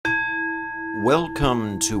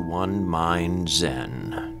Welcome to One Mind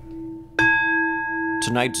Zen.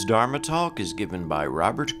 Tonight's Dharma talk is given by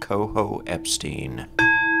Robert Coho Epstein.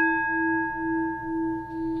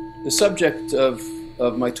 The subject of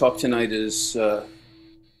my talk tonight is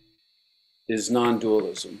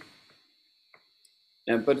non-dualism,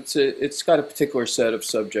 but it's got a particular set of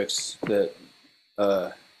subjects that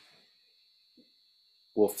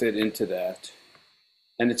will fit into that,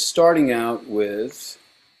 and it's starting out with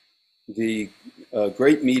the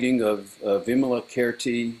great meeting of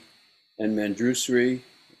Vimalakirti and Manjushri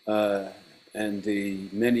and the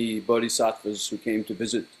many bodhisattvas who came to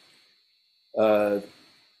visit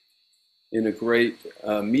in a great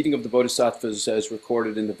meeting of the bodhisattvas as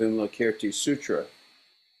recorded in the Vimalakirti Sutra.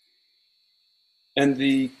 And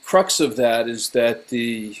the crux of that is that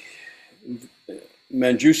the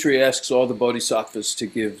Manjushri asks all the bodhisattvas to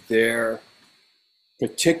give their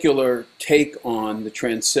particular take on the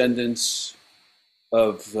transcendence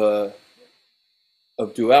of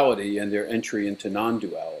duality and their entry into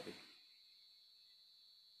non-duality.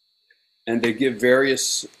 And they give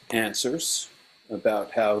various answers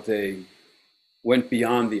about how they went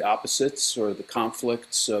beyond the opposites or the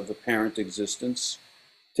conflicts of apparent existence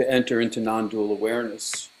to enter into non-dual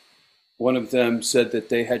awareness. One of them said that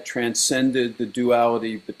they had transcended the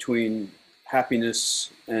duality between happiness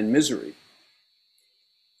and misery.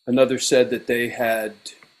 Another said that they had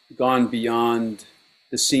gone beyond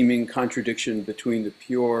the seeming contradiction between the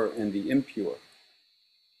pure and the impure.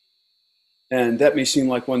 And that may seem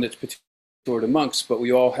like one that's particular to monks, but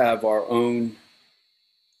we all have our own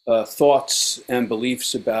thoughts and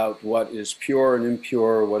beliefs about what is pure and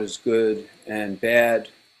impure, what is good and bad,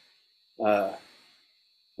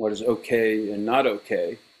 what is okay and not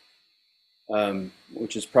okay,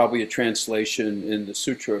 which is probably a translation in the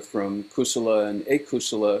sutra from kusala and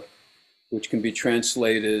akusala, which can be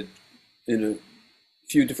translated in a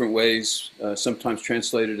few different ways, sometimes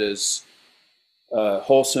translated as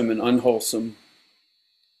wholesome and unwholesome,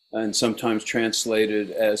 and sometimes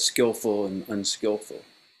translated as skillful and unskillful,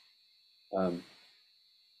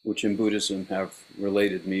 which in Buddhism have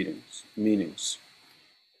related meanings.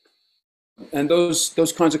 And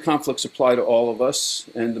those kinds of conflicts apply to all of us,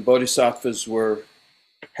 and the bodhisattvas were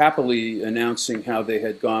happily announcing how they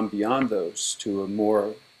had gone beyond those to a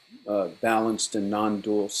more balanced and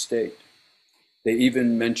non-dual state. They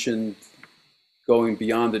even mentioned going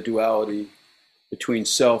beyond the duality between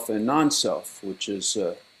self and non-self, which is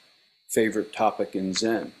a favorite topic in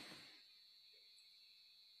Zen.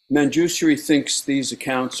 Manjushri thinks these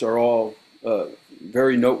accounts are all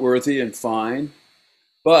very noteworthy and fine,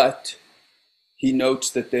 but he notes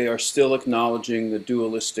that they are still acknowledging the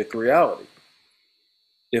dualistic reality.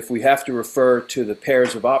 If we have to refer to the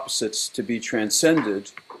pairs of opposites to be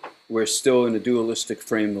transcended, we're still in a dualistic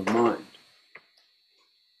frame of mind.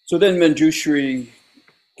 So then Manjushri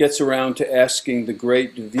gets around to asking the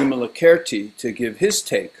great Vimalakirti to give his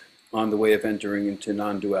take on the way of entering into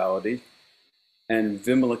non-duality, and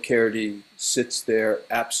Vimalakirti sits there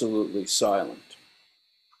absolutely silent.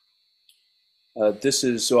 This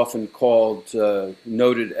is often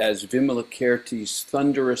noted as Vimalakirti's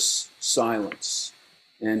thunderous silence,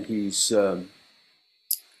 and he's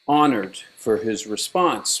honored for his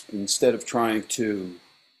response. Instead of trying to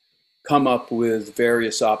come up with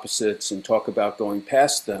various opposites and talk about going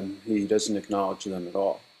past them, he doesn't acknowledge them at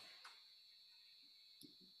all.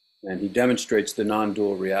 And he demonstrates the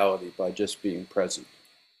non-dual reality by just being present.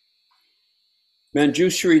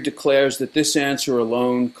 Manjushri declares that this answer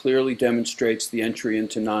alone clearly demonstrates the entry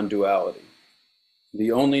into non-duality.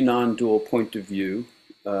 The only non-dual point of view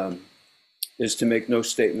is to make no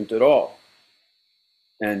statement at all.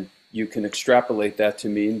 And you can extrapolate that to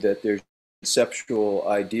mean that there's a conceptual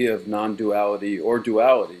idea of non-duality or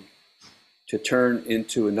duality to turn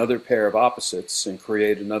into another pair of opposites and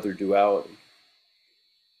create another duality.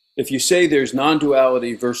 If you say there's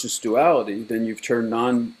non-duality versus duality, then you've turned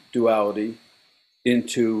non-duality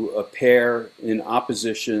into a pair in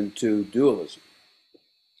opposition to dualism.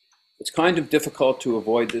 It's kind of difficult to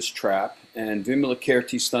avoid this trap, and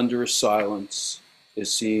Vimalakirti's thunderous silence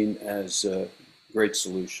is seen as a great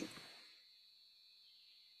solution.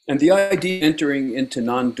 And the idea of entering into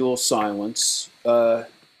non-dual silence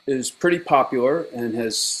is pretty popular and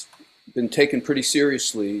has been taken pretty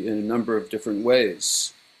seriously in a number of different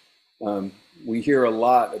ways. We hear a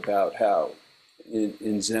lot about how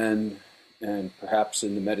in Zen and perhaps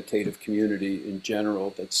in the meditative community in general,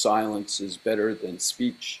 that silence is better than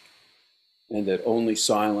speech, and that only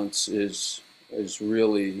silence is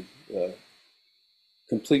really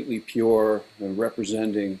completely pure and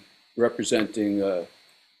representing a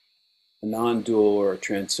non-dual or a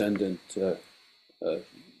transcendent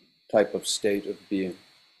type of state of being.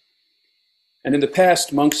 And in the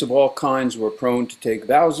past, monks of all kinds were prone to take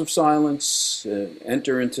vows of silence,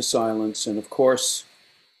 enter into silence, and of course,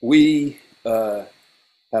 we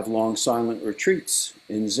have long silent retreats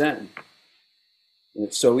in Zen.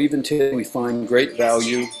 And so even today, we find great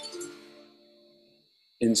value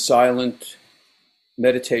in silent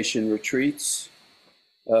meditation retreats.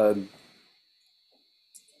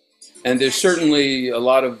 And there's certainly a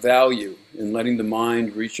lot of value in letting the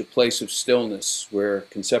mind reach a place of stillness where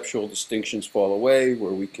conceptual distinctions fall away,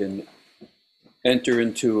 where we can enter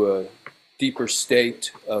into a deeper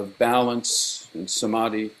state of balance and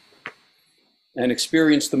samadhi, and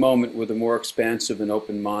experience the moment with a more expansive and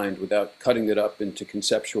open mind without cutting it up into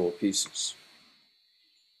conceptual pieces.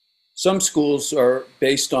 Some schools are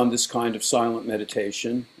based on this kind of silent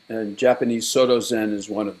meditation, and Japanese Soto Zen is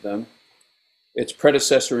one of them. Its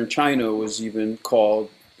predecessor in China was even called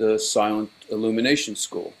the Silent Illumination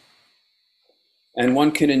School. And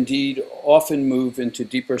one can indeed often move into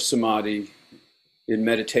deeper samadhi in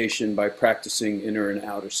meditation by practicing inner and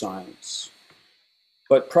outer silence.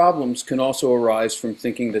 But problems can also arise from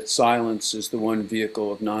thinking that silence is the one vehicle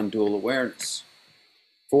of non-dual awareness.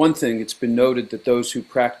 For one thing, it's been noted that those who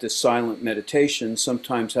practice silent meditation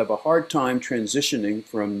sometimes have a hard time transitioning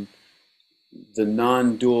from the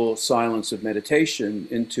non-dual silence of meditation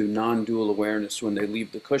into non-dual awareness when they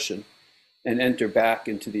leave the cushion and enter back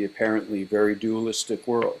into the apparently very dualistic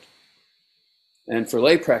world. And for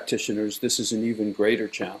lay practitioners, this is an even greater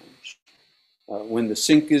challenge. When the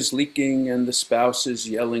sink is leaking and the spouse is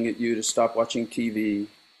yelling at you to stop watching TV,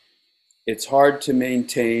 it's hard to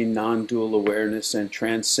maintain non-dual awareness and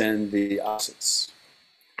transcend the opposites.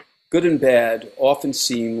 Good and bad often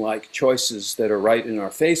seem like choices that are right in our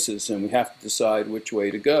faces, and we have to decide which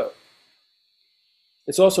way to go.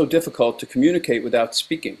 It's also difficult to communicate without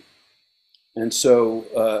speaking. And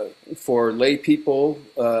so for lay people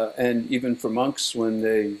and even for monks, when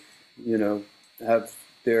they, have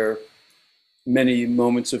their many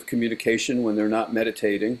moments of communication when they're not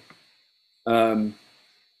meditating, they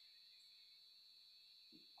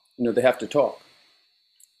have to talk.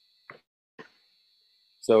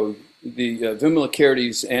 So the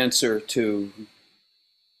Vimalakirti's answer to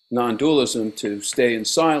non-dualism, to stay in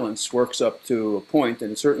silence, works up to a point,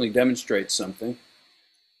 and it certainly demonstrates something.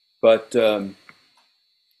 But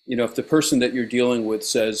if the person that you're dealing with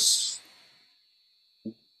says,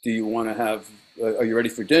 "Do you want to have? Are you ready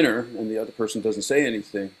for dinner?" and the other person doesn't say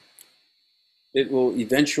anything, it will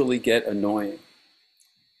eventually get annoying.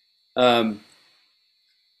 And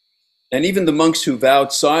even the monks who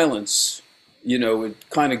vowed silence, would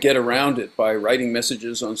kind of get around it by writing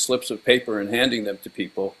messages on slips of paper and handing them to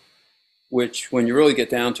people, which, when you really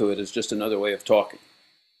get down to it, is just another way of talking.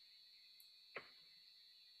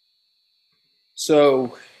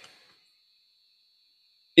 So,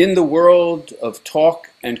 in the world of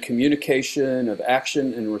talk and communication, of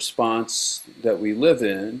action and response that we live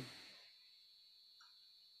in,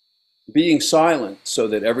 being silent so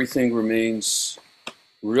that everything remains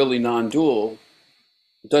really non-dual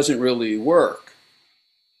doesn't really work,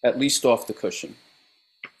 at least off the cushion.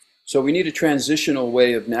 So we need a transitional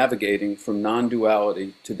way of navigating from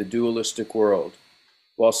non-duality to the dualistic world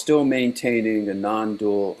while still maintaining a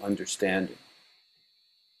non-dual understanding.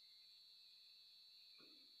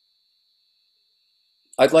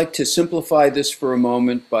 I'd like to simplify this for a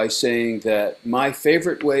moment by saying that my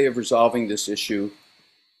favorite way of resolving this issue,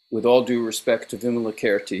 with all due respect to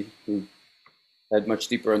Vimalakirti, who had much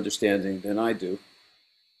deeper understanding than I do,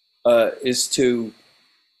 is to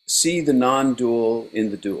see the non-dual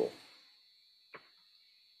in the dual.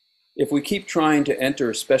 If we keep trying to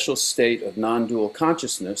enter a special state of non-dual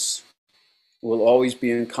consciousness, we'll always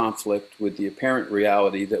be in conflict with the apparent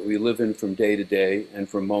reality that we live in from day to day and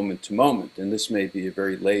from moment to moment. And this may be a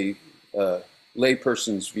very lay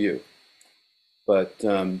person's view, but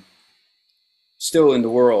still in the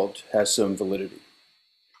world has some validity.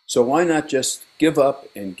 So why not just give up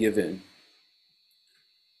and give in?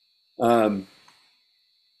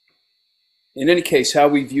 In any case, how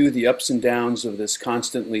we view the ups and downs of this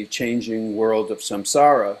constantly changing world of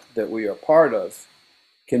samsara that we are part of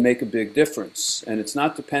can make a big difference. And it's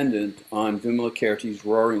not dependent on Vimalakirti's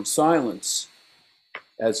roaring silence,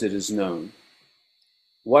 as it is known.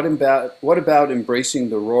 What about embracing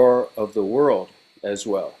the roar of the world as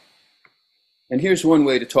well? And here's one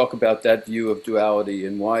way to talk about that view of duality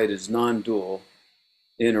and why it is non-dual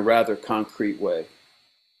in a rather concrete way.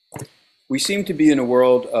 We seem to be in a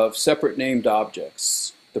world of separate named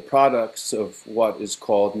objects, the products of what is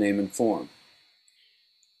called name and form.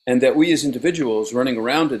 And that we as individuals running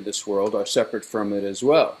around in this world are separate from it as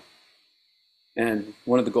well. And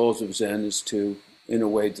one of the goals of Zen is to, in a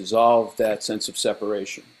way, dissolve that sense of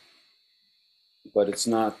separation. But it's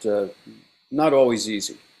not always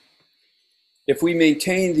easy. If we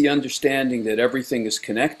maintain the understanding that everything is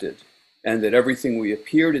connected and that everything we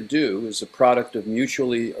appear to do is a product of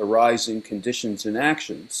mutually arising conditions and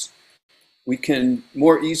actions, we can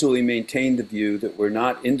more easily maintain the view that we're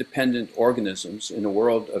not independent organisms in a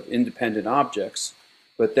world of independent objects,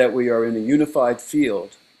 but that we are in a unified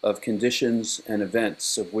field of conditions and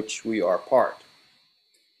events of which we are part.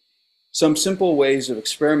 Some simple ways of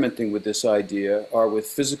experimenting with this idea are with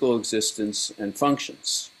physical existence and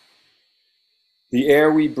functions. The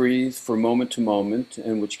air we breathe from moment to moment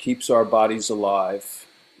and which keeps our bodies alive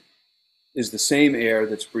is the same air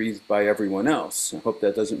that's breathed by everyone else. I hope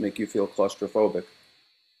that doesn't make you feel claustrophobic,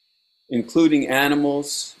 including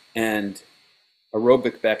animals and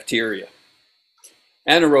aerobic bacteria.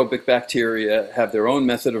 Anaerobic bacteria have their own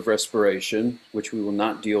method of respiration, which we will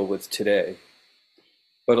not deal with today.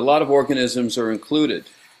 But a lot of organisms are included.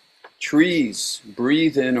 Trees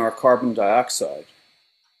breathe in our carbon dioxide,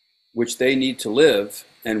 which they need to live,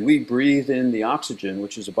 and we breathe in the oxygen,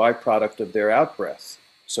 which is a byproduct of their outbreath,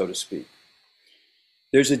 so to speak.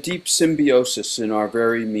 There's a deep symbiosis in our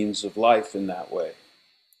very means of life in that way.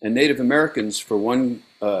 And Native Americans, for one,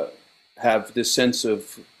 have this sense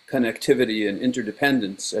of connectivity and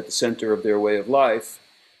interdependence at the center of their way of life.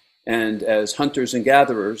 And as hunters and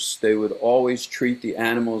gatherers, they would always treat the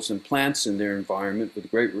animals and plants in their environment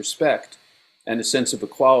with great respect and a sense of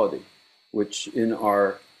equality, which in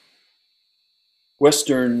our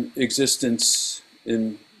Western existence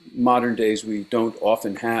in modern days we don't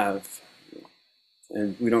often have,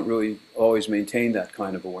 and we don't really always maintain that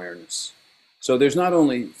kind of awareness. So there's not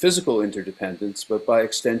only physical interdependence, but by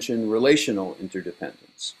extension, relational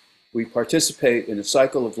interdependence. We participate in a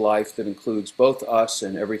cycle of life that includes both us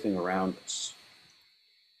and everything around us.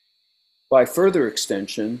 By further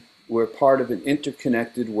extension, we're part of an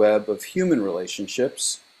interconnected web of human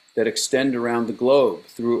relationships that extend around the globe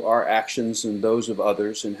through our actions and those of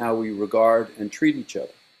others and how we regard and treat each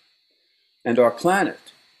other. And our planet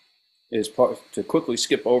is part, to quickly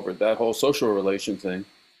skip over that whole social relation thing,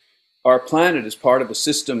 our planet is part of a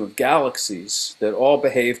system of galaxies that all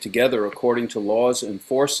behave together according to laws and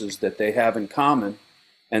forces that they have in common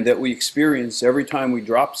and that we experience every time we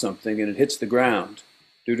drop something and it hits the ground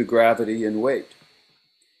due to gravity and weight.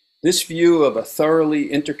 This view of a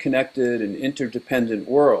thoroughly interconnected and interdependent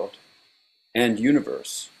world and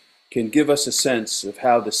universe can give us a sense of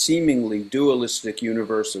how the seemingly dualistic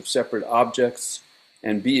universe of separate objects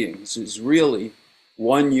and beings is really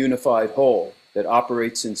one unified whole that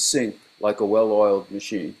operates in sync like a well-oiled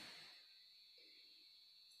machine.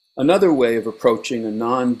 Another way of approaching a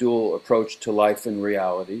non-dual approach to life and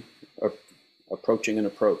reality, or approaching an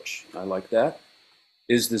approach, I like that,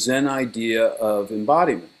 is the Zen idea of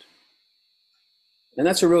embodiment. And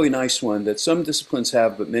that's a really nice one that some disciplines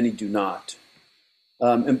have, but many do not.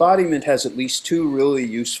 Embodiment has at least two really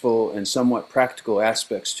useful and somewhat practical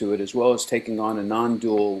aspects to it, as well as taking on a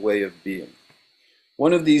non-dual way of being.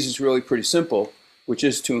 One of these is really pretty simple, which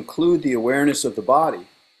is to include the awareness of the body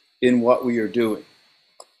in what we are doing.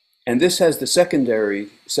 And this has the secondary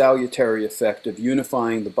salutary effect of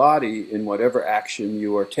unifying the body in whatever action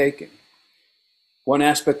you are taking. One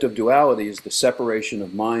aspect of duality is the separation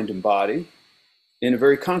of mind and body in a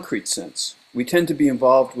very concrete sense. We tend to be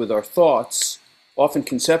involved with our thoughts, often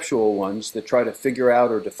conceptual ones that try to figure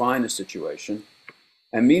out or define a situation.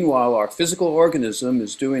 And meanwhile, our physical organism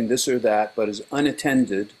is doing this or that, but is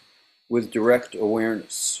unattended with direct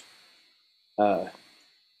awareness. It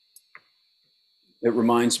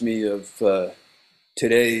reminds me of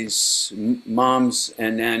today's moms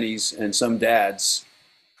and nannies and some dads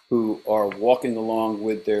who are walking along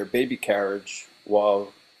with their baby carriage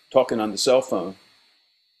while talking on the cell phone.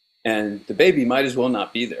 And the baby might as well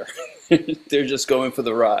not be there. They're just going for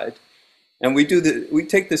the ride. And we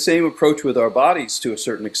take the same approach with our bodies to a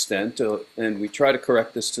certain extent, and we try to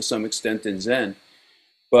correct this to some extent in Zen.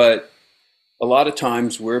 But a lot of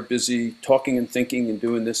times we're busy talking and thinking and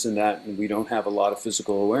doing this and that, and we don't have a lot of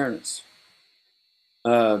physical awareness.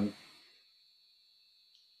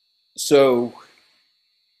 So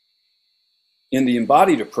in the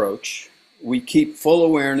embodied approach, we keep full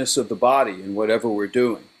awareness of the body in whatever we're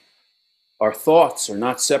doing. Our thoughts are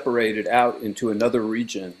not separated out into another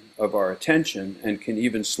region of our attention and can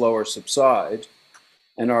even slower subside.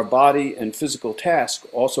 And our body and physical task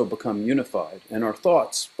also become unified, and our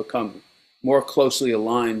thoughts become more closely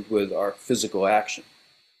aligned with our physical action.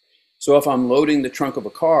 So if I'm loading the trunk of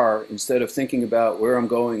a car, instead of thinking about where I'm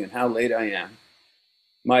going and how late I am,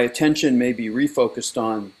 My attention may be refocused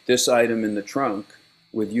on this item in the trunk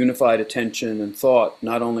with unified attention and thought,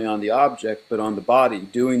 not only on the object, but on the body,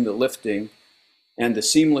 doing the lifting and the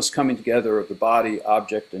seamless coming together of the body,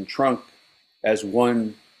 object, and trunk as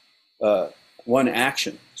one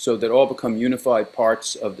action, so that all become unified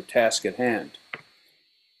parts of the task at hand.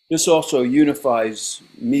 This also unifies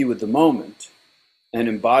me with the moment and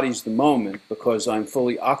embodies the moment because I'm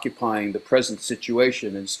fully occupying the present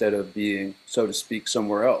situation instead of being, so to speak,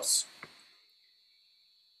 somewhere else.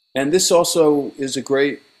 And this also is a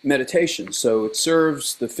great meditation. So it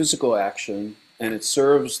serves the physical action and it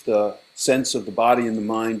serves the sense of the body and the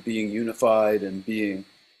mind being unified and being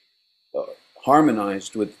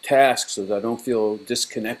harmonized with the task so that I don't feel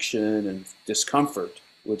disconnection and discomfort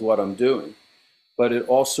with what I'm doing. But it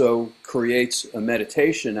also creates a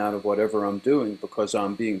meditation out of whatever I'm doing because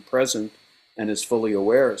I'm being present and as fully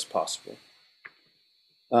aware as possible.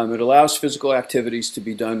 It allows physical activities to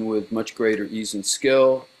be done with much greater ease and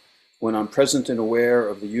skill. When I'm present and aware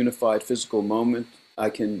of the unified physical moment,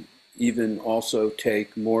 I can even also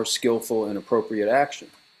take more skillful and appropriate action.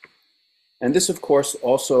 And this, of course,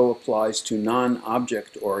 also applies to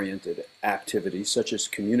non-object-oriented activities, such as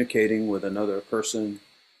communicating with another person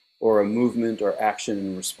or a movement or action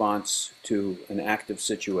in response to an active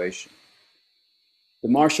situation. The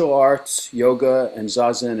martial arts, yoga, and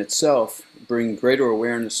zazen itself bring greater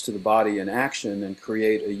awareness to the body and action and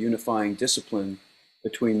create a unifying discipline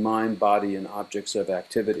between mind, body, and objects of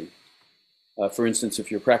activity. For instance,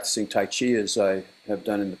 if you're practicing Tai Chi, as I have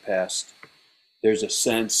done in the past, there's a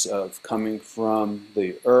sense of coming from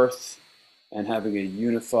the earth and having a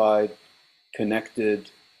unified,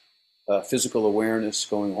 connected physical awareness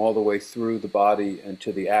going all the way through the body and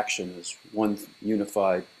to the action as one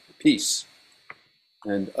unified piece.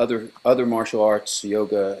 And other martial arts,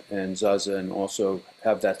 yoga and zazen, also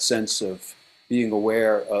have that sense of being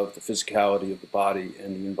aware of the physicality of the body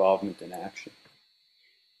and the involvement in action.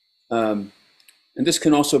 And this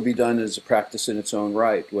can also be done as a practice in its own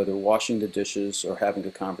right, whether washing the dishes or having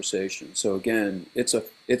a conversation. So again,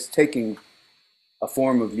 it's taking a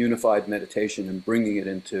form of unified meditation and bringing it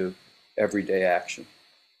into everyday action.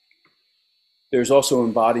 There's also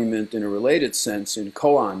embodiment in a related sense in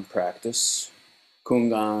koan practice,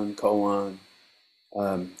 kungan, koan,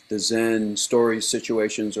 the Zen stories,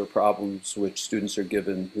 situations, or problems which students are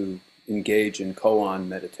given who engage in koan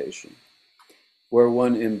meditation, where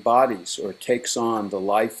one embodies or takes on the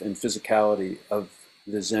life and physicality of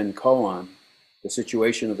the Zen koan, the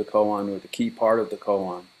situation of the koan or the key part of the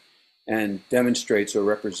koan, and demonstrates or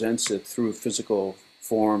represents it through physical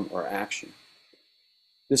form or action.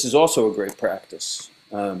 This is also a great practice.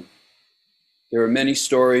 There are many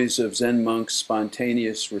stories of Zen monks'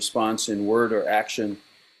 spontaneous response in word or action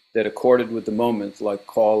that accorded with the moment, like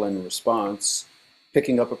call and response,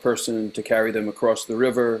 picking up a person to carry them across the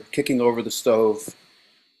river, kicking over the stove,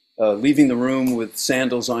 leaving the room with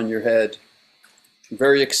sandals on your head.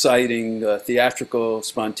 Very exciting, theatrical,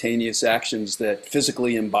 spontaneous actions that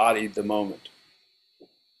physically embodied the moment.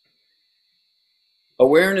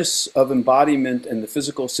 Awareness of embodiment and the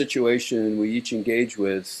physical situation we each engage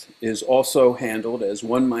with is also handled, as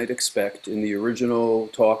one might expect, in the original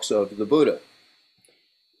talks of the Buddha.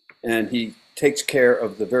 And he takes care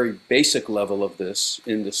of the very basic level of this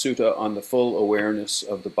in the sutta on the full awareness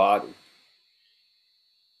of the body.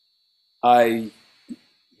 I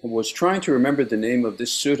was trying to remember the name of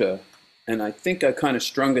this sutta, and I think I kind of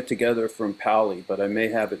strung it together from Pali, but I may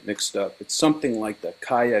have it mixed up. It's something like the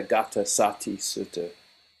Kaya Gata Sati Sutta.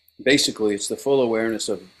 Basically, it's the full awareness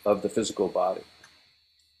of the physical body.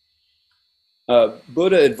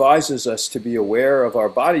 Buddha advises us to be aware of our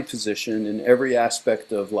body position in every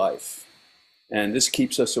aspect of life. And this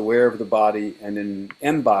keeps us aware of the body and in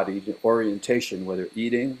embodied orientation, whether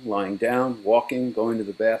eating, lying down, walking, going to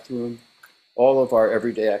the bathroom, all of our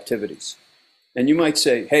everyday activities. And you might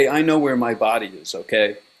say, hey, I know where my body is,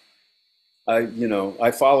 okay?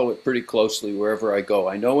 I follow it pretty closely wherever I go.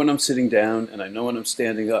 I know when I'm sitting down and I know when I'm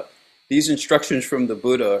standing up. These instructions from the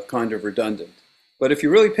Buddha are kind of redundant. But if you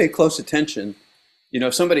really pay close attention,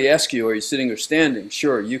 if somebody asks you, are you sitting or standing?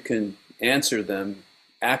 Sure, you can answer them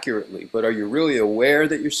accurately, but are you really aware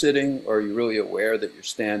that you're sitting or are you really aware that you're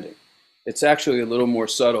standing? It's actually a little more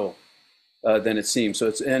subtle than it seems. So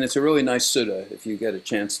it's a really nice sutta if you get a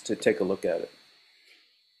chance to take a look at it.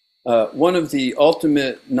 One of the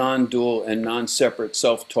ultimate non-dual and non-separate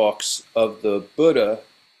self-talks of the Buddha,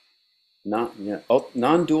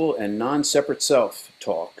 non-dual and non-separate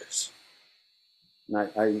self-talks.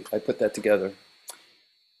 I put that together,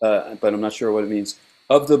 but I'm not sure what it means.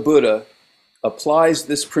 Of the Buddha applies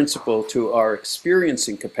this principle to our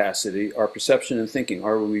experiencing capacity, our perception and thinking.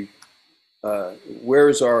 Where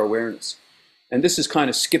is our awareness? And this is kind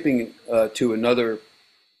of skipping to another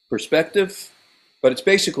perspective, but it's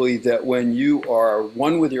basically that when you are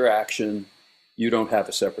one with your action, you don't have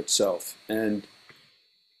a separate self. And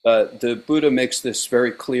the Buddha makes this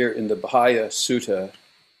very clear in the Bahaya Sutta,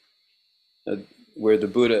 where the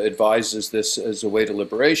Buddha advises this as a way to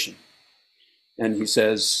liberation. And he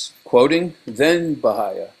says, quoting, "Then,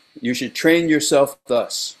 Bahaya, you should train yourself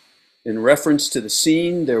thus. In reference to the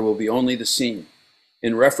seen, there will be only the seen.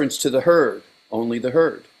 In reference to the heard, only the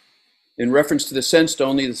heard. In reference to the sensed,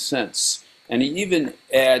 only the sense." And he even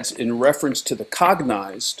adds, in reference to the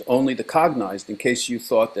cognized, only the cognized, in case you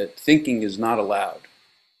thought that thinking is not allowed.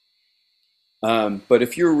 But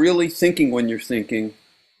if you're really thinking when you're thinking,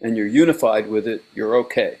 and you're unified with it, you're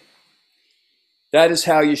okay. That is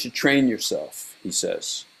how you should train yourself, he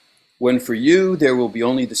says. When for you, there will be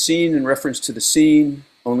only the seen in reference to the seen,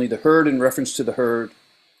 only the heard in reference to the heard,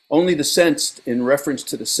 only the sensed in reference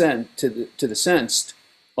to the sensed,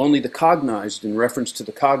 only the cognized in reference to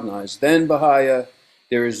the cognized. Then, Bahaya,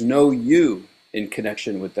 there is no you in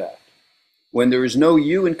connection with that. When there is no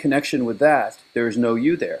you in connection with that, there is no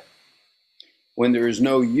you there. When there is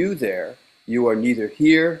no you there, you are neither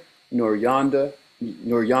here, nor yonder,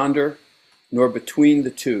 nor between the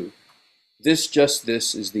two. This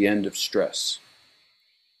is the end of stress.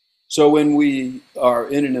 So when we are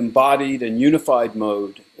in an embodied and unified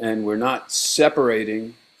mode, and we're not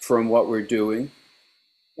separating from what we're doing,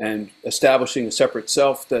 and establishing a separate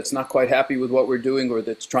self that's not quite happy with what we're doing, or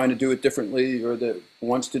that's trying to do it differently, or that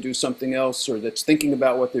wants to do something else, or that's thinking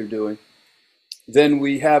about what they're doing, then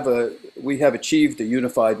we have achieved a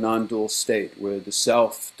unified non-dual state where the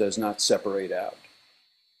self does not separate out.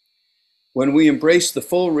 When we embrace the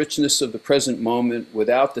full richness of the present moment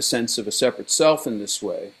without the sense of a separate self in this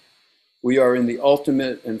way, we are in the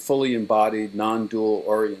ultimate and fully embodied non-dual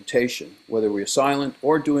orientation, whether we are silent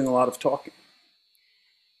or doing a lot of talking.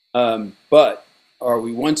 But are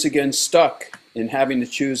we once again stuck in having to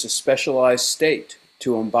choose a specialized state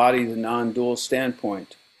to embody the non-dual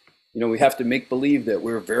standpoint? We have to make believe that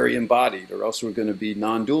we're very embodied, or else we're going to be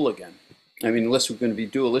non-dual again. Unless we're going to be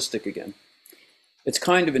dualistic again. It's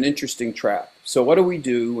kind of an interesting trap. So what do we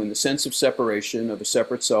do when the sense of separation of a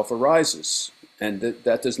separate self arises? And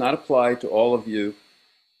that does not apply to all of you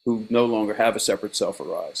who no longer have a separate self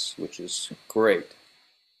arise, which is great.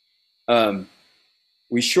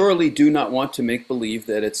 We surely do not want to make believe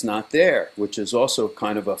that it's not there, which is also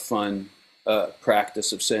kind of a fun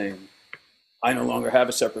practice of saying, I no longer have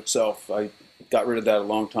a separate self. I got rid of that a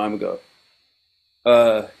long time ago.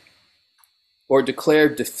 Or declare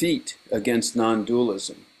defeat against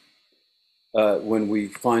non-dualism when we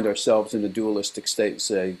find ourselves in a dualistic state and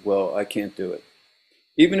say, well, I can't do it.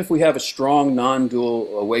 Even if we have a strong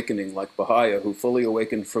non-dual awakening like Bahaya, who fully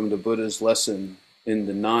awakened from the Buddha's lesson in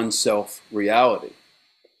the non-self reality,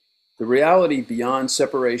 the reality beyond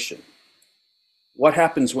separation. What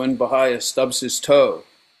happens when Bahaya stubs his toe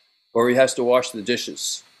or he has to wash the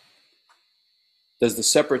dishes? Does the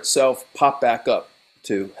separate self pop back up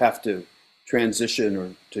to have to transition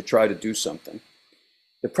or to try to do something?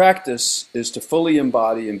 The practice is to fully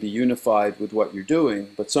embody and be unified with what you're doing,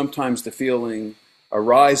 but sometimes the feeling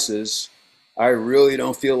arises, I really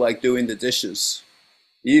don't feel like doing the dishes,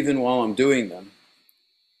 even while I'm doing them.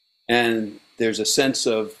 And there's a sense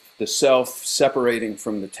of the self separating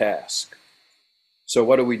from the task. So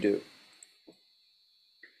what do we do?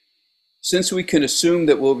 Since we can assume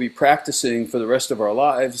that we'll be practicing for the rest of our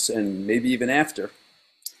lives, and maybe even after,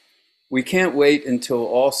 we can't wait until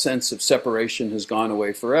all sense of separation has gone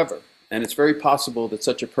away forever. And it's very possible that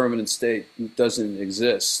such a permanent state doesn't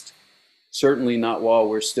exist. Certainly not while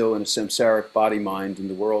we're still in a samsaric body-mind in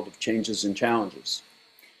the world of changes and challenges.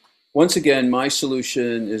 Once again, my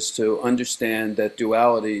solution is to understand that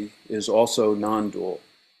duality is also non-dual.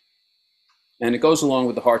 And it goes along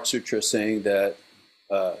with the Heart Sutra saying that,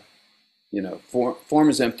 form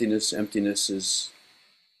is emptiness. Emptiness is,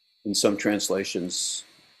 in some translations,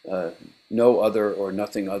 no other or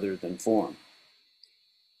nothing other than form.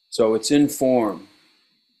 So it's in form,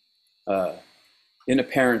 in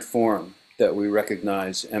apparent form, that we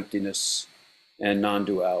recognize emptiness and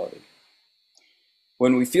non-duality.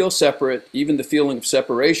 When we feel separate, even the feeling of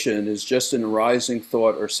separation is just an arising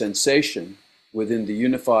thought or sensation within the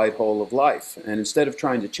unified whole of life. And instead of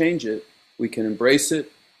trying to change it, we can embrace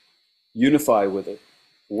it, unify with it,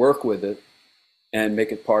 work with it, and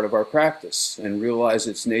make it part of our practice and realize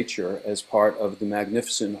its nature as part of the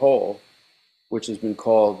magnificent whole which has been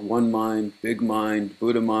called one mind, big mind,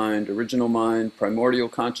 Buddha mind, original mind, primordial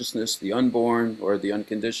consciousness, the unborn, or the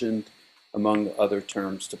unconditioned, among other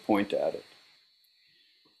terms to point at it.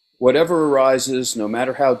 Whatever arises, no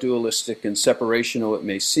matter how dualistic and separational it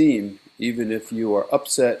may seem, even if you are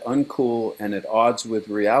upset, uncool, and at odds with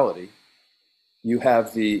reality, you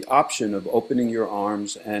have the option of opening your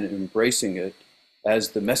arms and embracing it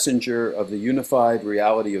as the messenger of the unified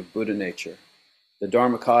reality of Buddha nature, the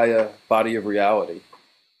Dharmakaya body of reality,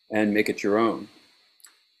 and make it your own.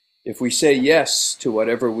 If we say yes to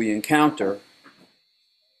whatever we encounter,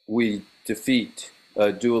 we defeat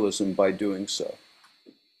dualism by doing so.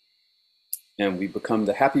 And we become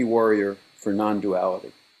the happy warrior for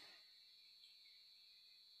non-duality.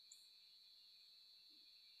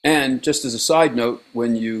 And just as a side note,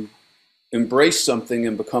 when you embrace something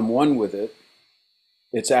and become one with it,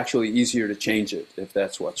 it's actually easier to change it if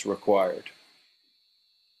that's what's required.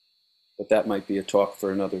 But that might be a talk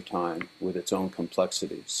for another time with its own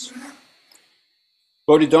complexities.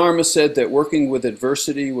 Bodhidharma said that working with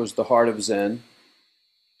adversity was the heart of Zen,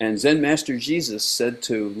 and Zen Master Jesus said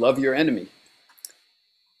to love your enemy.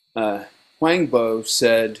 Huangbo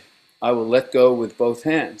said, I will let go with both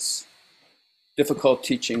hands. Difficult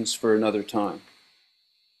teachings for another time.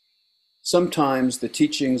 Sometimes the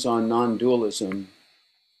teachings on non-dualism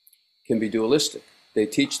can be dualistic. They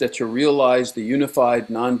teach that to realize the unified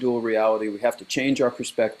non-dual reality, we have to change our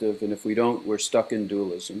perspective, and if we don't, we're stuck in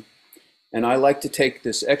dualism. And I like to take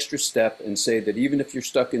this extra step and say that even if you're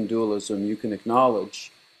stuck in dualism, you can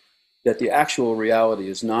acknowledge that the actual reality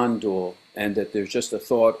is non-dual, and that there's just a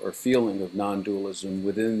thought or feeling of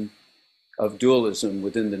non-dualism of dualism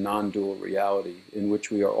within the non-dual reality, in which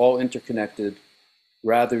we are all interconnected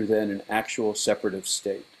rather than an actual separative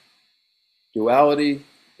state. Duality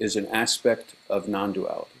is an aspect of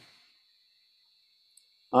non-duality.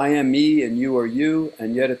 I am me and you are you,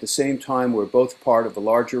 and yet at the same time we're both part of a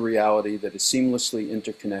larger reality that is seamlessly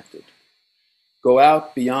interconnected. Go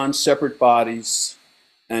out beyond separate bodies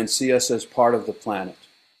and see us as part of the planet.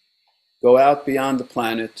 Go out beyond the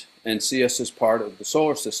planet and see us as part of the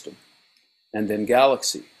solar system, and then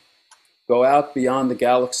galaxy. Go out beyond the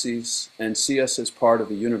galaxies and see us as part of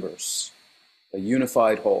a universe, a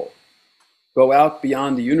unified whole. Go out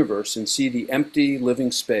beyond the universe and see the empty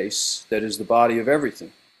living space that is the body of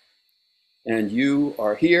everything. And you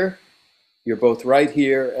are here, you're both right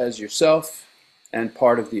here as yourself and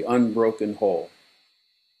part of the unbroken whole.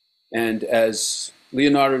 And as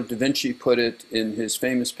Leonardo da Vinci put it in his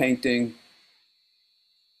famous painting,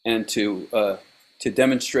 and to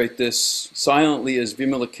demonstrate this silently as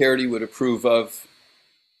Vimalakirti would approve of,